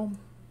Jolrael.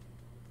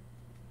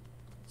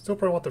 Still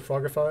probably want the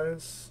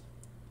Frogifys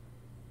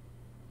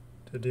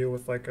to deal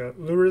with like a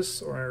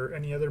Lurus or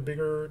any other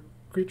bigger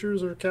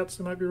creatures or cats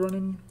that might be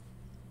running.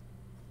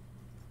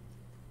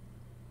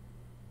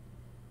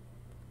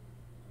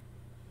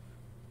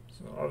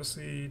 So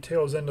obviously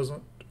Tail's End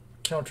doesn't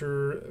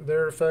counter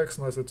their effects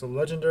unless it's a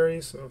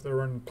legendary, so if they're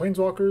running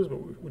Planeswalkers,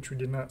 but which we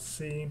did not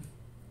see.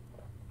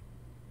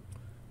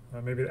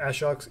 Maybe the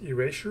Ashiok's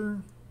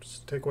Erasure,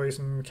 just take away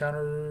some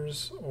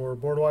counters or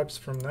board wipes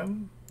from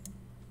them.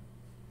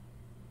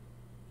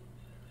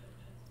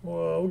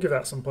 Well, we'll give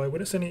that some play. We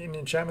didn't see any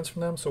enchantments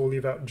from them, so we'll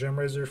leave out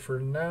Gemrazer for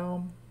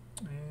now.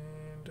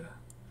 And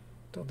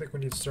don't think we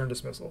need Stern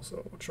Dismissal,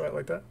 so we'll try it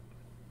like that.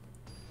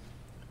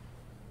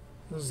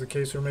 This is a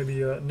case where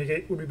maybe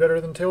Negate would be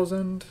better than Tail's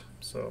End,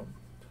 so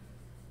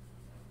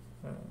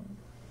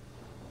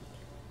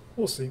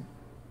we'll see.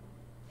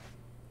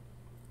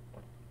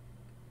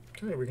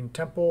 Okay, we can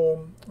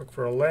Temple, look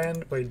for a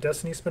land, play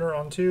Destiny Spinner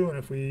on 2, and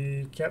if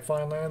we can't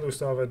find land, we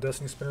still have a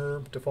Destiny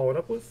Spinner to follow it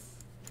up with.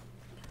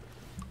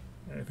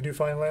 And if we do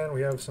find land,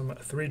 we have some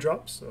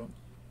 3-drops, so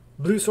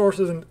blue source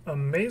isn't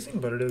amazing,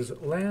 but it is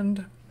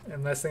land.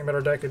 And nice thing about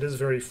our deck, it is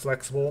very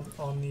flexible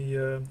on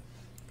the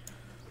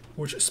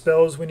which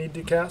spells we need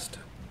to cast.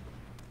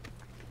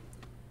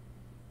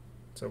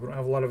 So we don't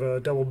have a lot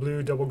of double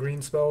blue, double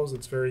green spells.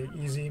 It's very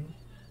easy,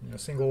 you know,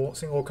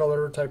 single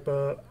color type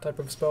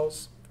of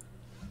spells.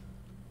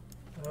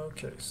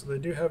 Okay, so they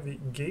do have the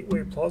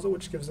Gateway Plaza,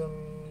 which gives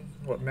them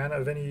what, mana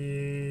of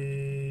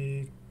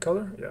any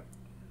color? Yeah.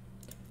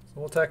 So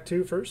we'll attack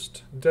 2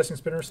 first. Destiny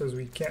Spinner says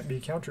we can't be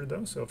countered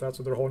though, so if that's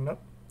what they're holding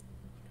up.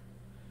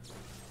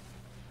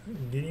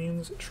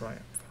 Gideon's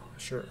Triumph,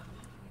 sure.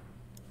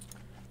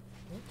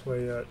 We'll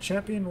play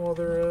Champion while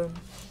their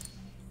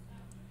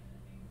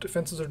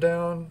defenses are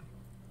down.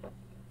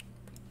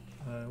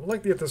 We'd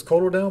like to get this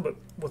Coatl down, but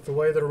with the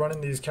way they're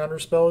running these counter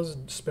spells,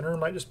 Spinner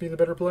might just be the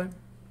better play.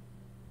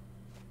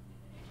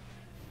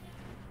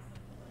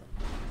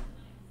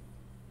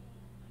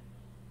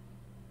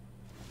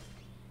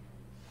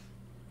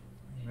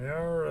 They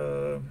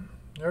are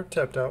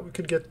tapped out. We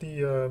could get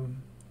the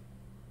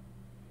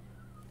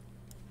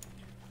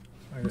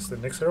I guess the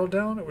Nyx Herald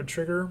down. It would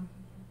trigger,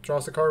 draw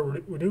us a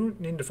card. We do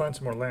need to find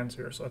some more lands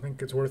here, so I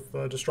think it's worth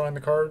destroying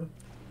the card.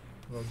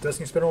 The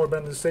Destiny Spinner would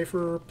have been the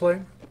safer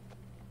play.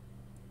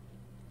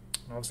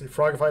 Obviously,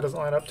 Frogify doesn't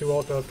line up too well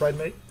with the Pride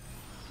Mate.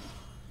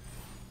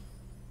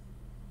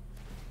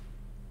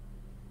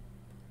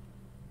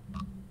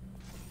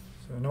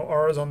 So no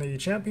Auras on the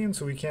champion,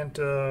 so we can't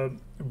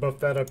buff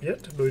that up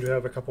yet, but we do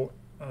have a couple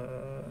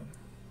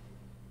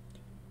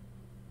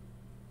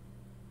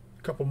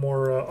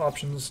more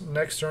options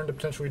next turn to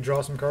potentially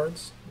draw some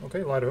cards.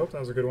 Okay, Light of Hope, that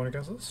was a good one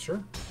against us,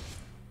 sure.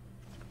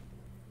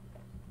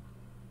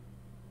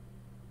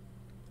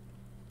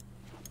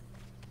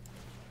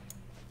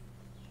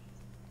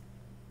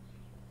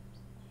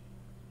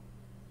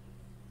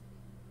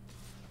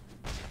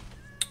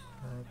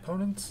 Our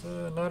opponent's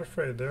not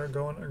afraid, they're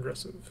going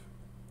aggressive.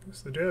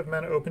 So they do have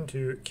mana open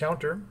to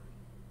counter.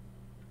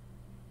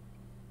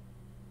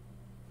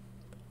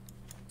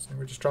 So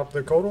we just drop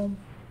the Coatl.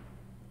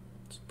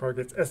 So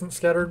probably gets Essence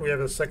Scattered. We have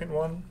a second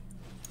one.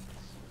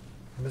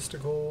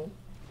 Mystical.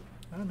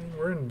 I mean,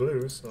 we're in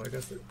blue, so I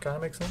guess it kind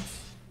of makes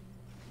sense.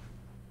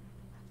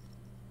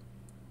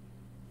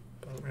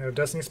 But we have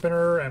Destiny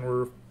Spinner, and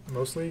we're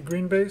mostly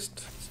green based.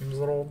 Seems a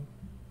little.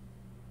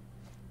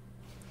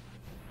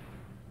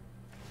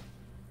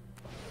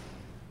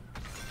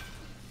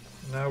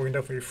 Now we can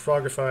definitely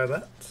Frogify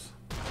that.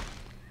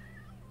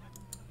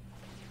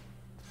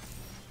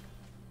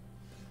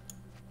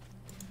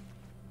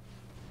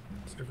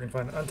 See if we can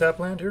find an untapped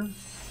land here.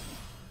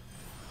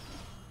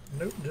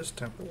 Nope, just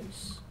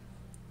temples.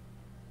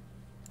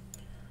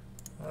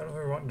 I don't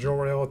think we want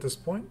Jolrael at this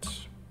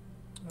point.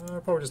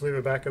 I'll probably just leave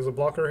it back as a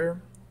blocker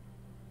here.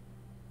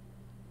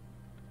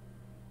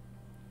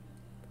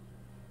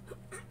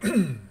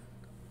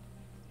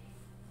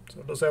 So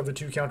it does have the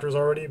 2 counters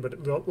already, but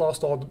it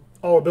lost all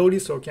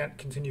abilities, so it can't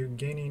continue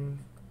gaining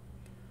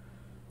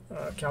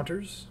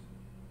counters.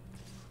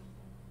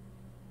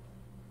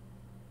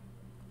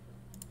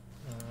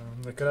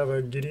 They could have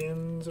a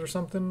Gideon's or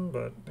something,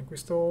 but I think we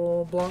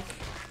still block.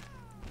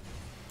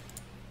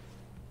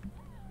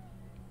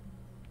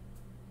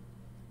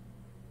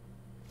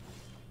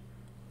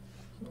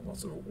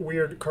 Lots of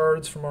weird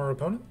cards from our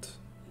opponent.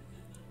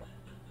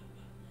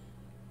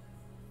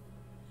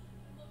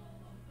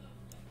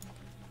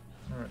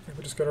 Alright, I think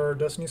we just got our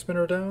Destiny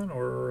Spinner down,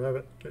 or have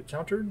it get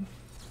countered.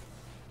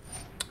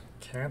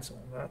 Cancel.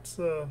 That's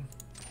a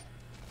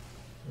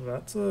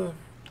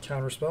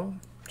counter spell.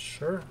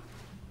 Sure.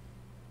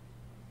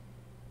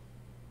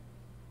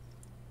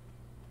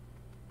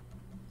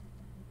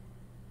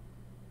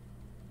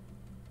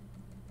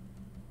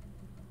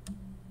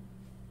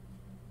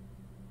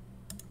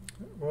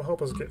 Will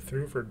help us get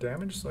through for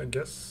damage, so I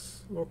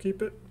guess we'll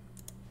keep it.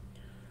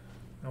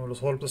 And we'll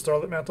just hold up the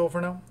Starlit Mantle for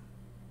now.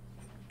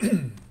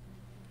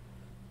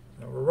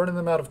 Now we're running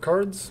them out of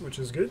cards, which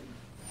is good.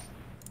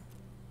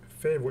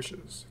 Fave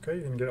Wishes. Okay,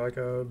 you can get like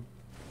a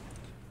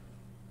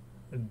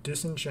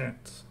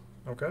Disenchant.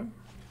 Okay.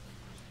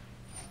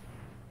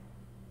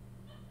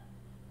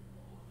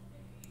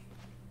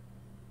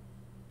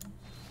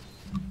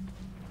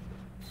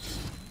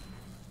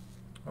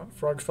 Oh,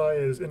 Frogify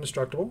is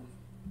indestructible.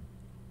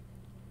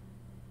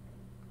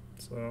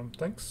 So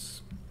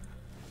thanks.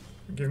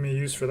 Give me a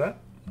use for that.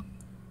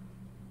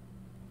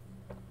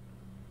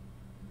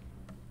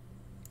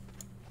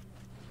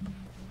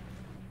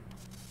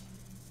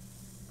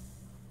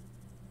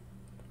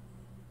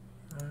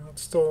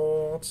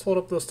 Let's hold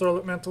up the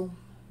Starlit Mantle.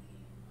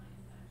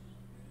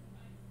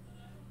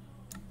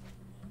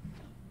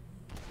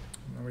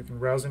 And then we can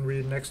Rousing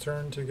Read next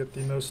turn to get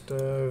the most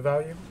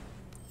value.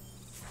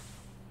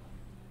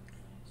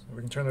 So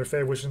we can turn their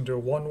Fave Wish into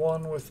a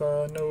 1/1 with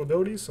no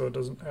abilities, so it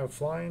doesn't have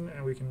flying,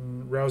 and we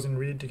can Rousing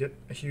Read to get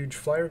a huge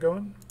flyer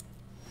going.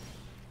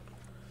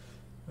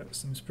 That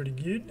seems pretty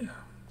good.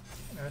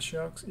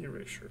 Ashiok's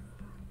Erasure.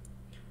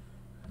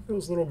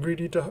 Feels a little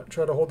greedy to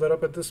try to hold that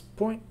up at this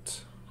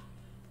point.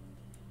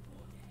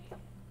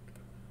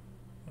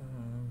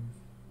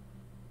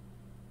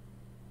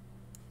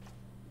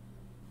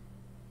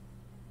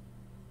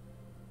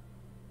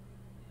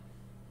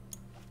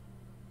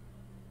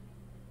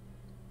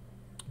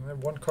 I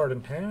have one card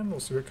in hand. We'll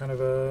see what kind of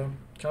a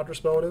counter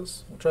spell it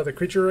is. We'll try the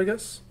creature, I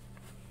guess.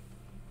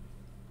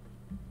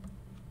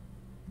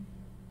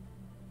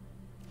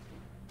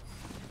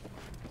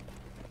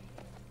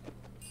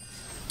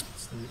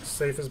 It's the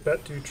safest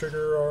bet to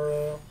trigger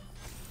our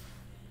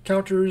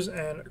counters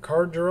and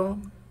card draw.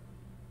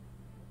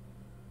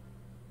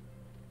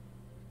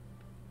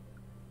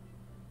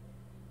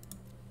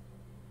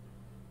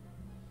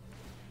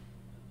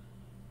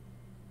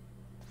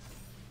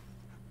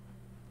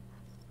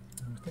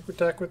 I think we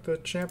attack with the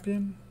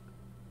champion.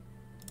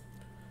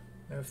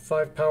 have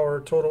 5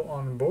 power total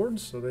on board,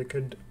 so they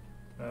could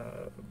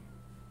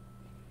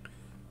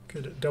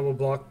double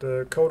block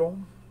the Coatl.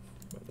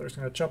 But they're just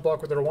going to chump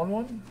block with their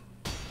 1/1.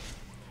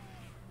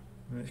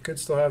 They could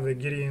still have the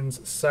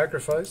Gideon's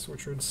Sacrifice,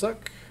 which would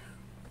suck.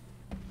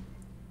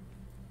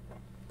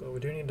 But we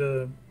do need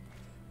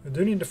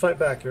to fight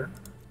back here.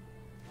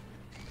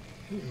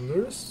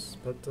 Lurus,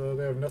 but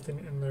they have nothing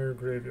in their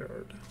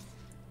graveyard.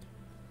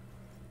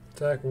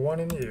 Attack 1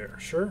 in the air,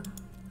 sure.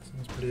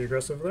 Seems pretty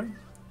aggressive there.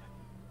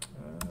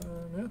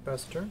 Yeah,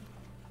 pass the turn.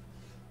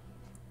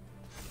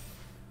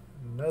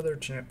 Another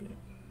champion.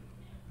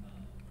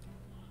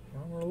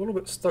 Well, we're a little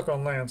bit stuck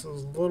on land, so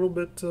it's a little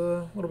bit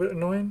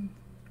annoying.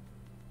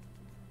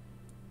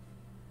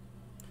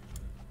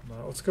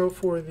 Let's go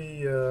for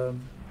the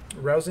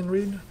Rousing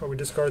Read, but we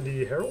discard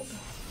the Herald.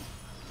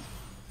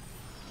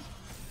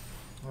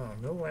 Oh,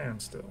 no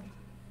land still.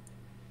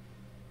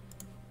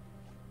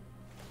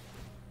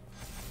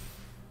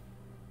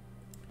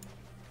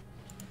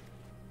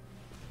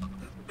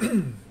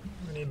 We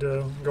need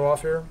to go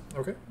off here.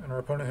 Okay, and our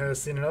opponent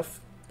has seen enough.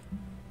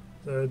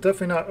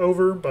 Definitely not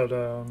over, but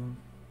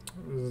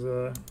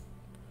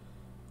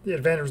the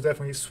advantage was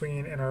definitely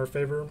swinging in our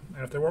favor.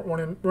 And if they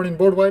weren't running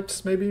board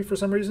wipes, maybe for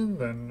some reason,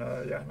 then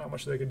yeah, not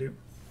much they could do.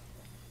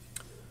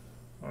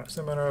 Alright,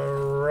 so I'm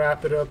gonna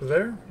wrap it up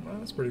there. Well,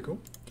 that's pretty cool.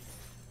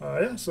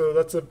 Yeah, so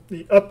that's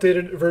the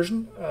updated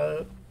version,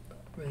 the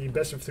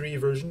best of 3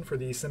 version for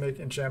the Simic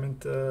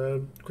enchantment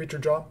creature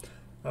draw.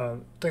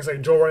 Things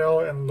like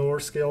Jolrael and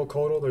Lorescale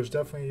Coatl, there's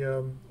definitely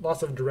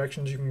lots of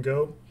directions you can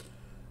go.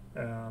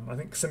 I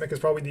think Simic is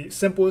probably the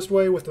simplest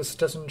way with the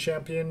Setessan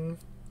Champion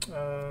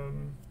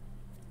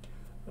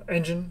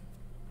engine,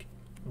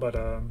 but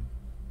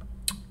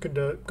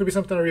could be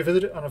something to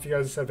revisit. I don't know if you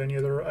guys have any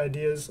other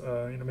ideas.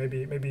 You know,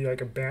 maybe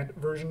like a Bant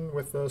version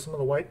with some of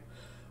the white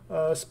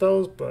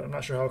spells, but I'm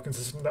not sure how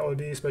consistent that would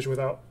be, especially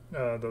without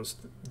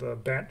the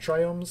Bant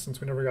triomes,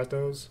 since we never got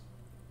those.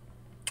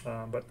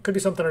 But could be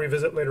something to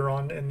revisit later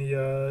on in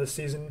the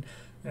season,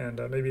 and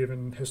maybe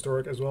even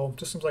historic as well.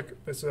 Just seems like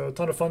it's a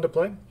ton of fun to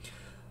play.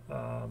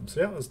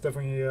 So yeah, I was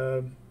definitely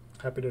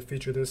happy to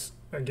feature this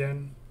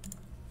again.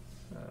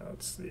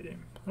 Let's see.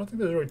 I don't think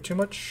there's really too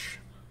much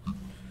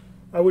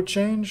I would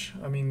change.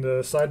 I mean,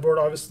 the sideboard,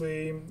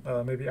 obviously.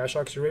 Maybe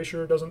Ashiok's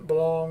Erasure doesn't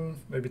belong.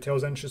 Maybe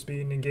Tail's End should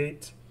be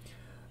negate.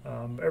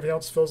 Everything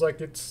else feels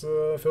like it's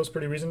feels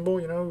pretty reasonable.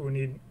 You know, we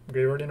need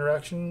graveyard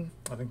interaction.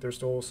 I think there's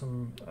still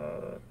some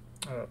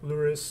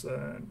Lurus.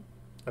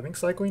 I think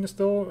cycling is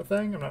still a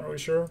thing. I'm not really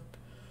sure.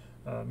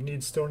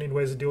 Still need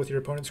ways to deal with your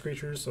opponent's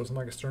creatures. So something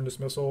like a Stern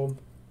Dismissal,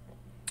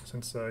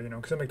 since you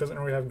know, Simic doesn't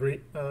really have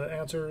great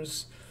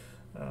answers.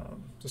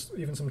 Just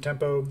even some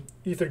tempo.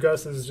 Aether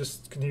Gust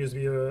just continues to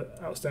be an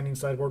outstanding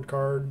sideboard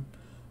card.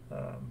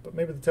 But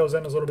maybe the Tail's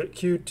End is a little bit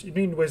cute. You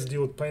need ways to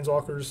deal with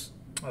Planeswalkers.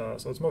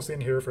 So it's mostly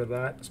in here for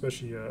that,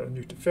 especially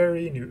new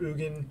Teferi, new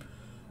Ugin.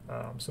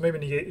 So maybe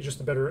negate is just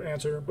a better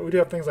answer. But we do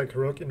have things like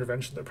Heroic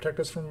Intervention that protect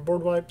us from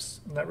board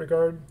wipes in that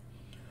regard.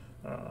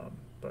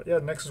 But yeah,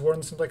 Nexus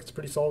Wardens seems like it's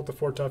pretty solid. The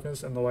 4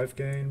 toughness and the life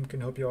gain can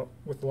help you out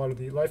with a lot of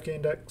the life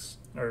gain decks,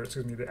 or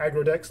excuse me, the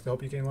aggro decks to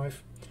help you gain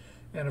life.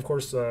 And of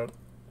course,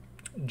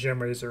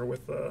 Gemrazer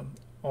with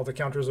all the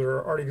counters that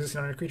are already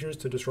existing on your creatures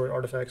to destroy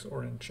artifacts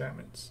or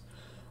enchantments.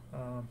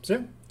 So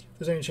yeah, if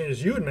there's any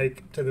changes you would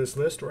make to this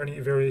list or any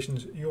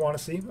variations you want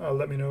to see,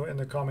 let me know in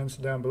the comments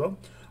down below.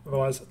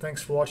 Otherwise,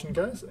 thanks for watching,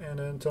 guys, and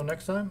until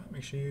next time,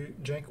 make sure you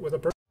jank with a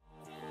purpose.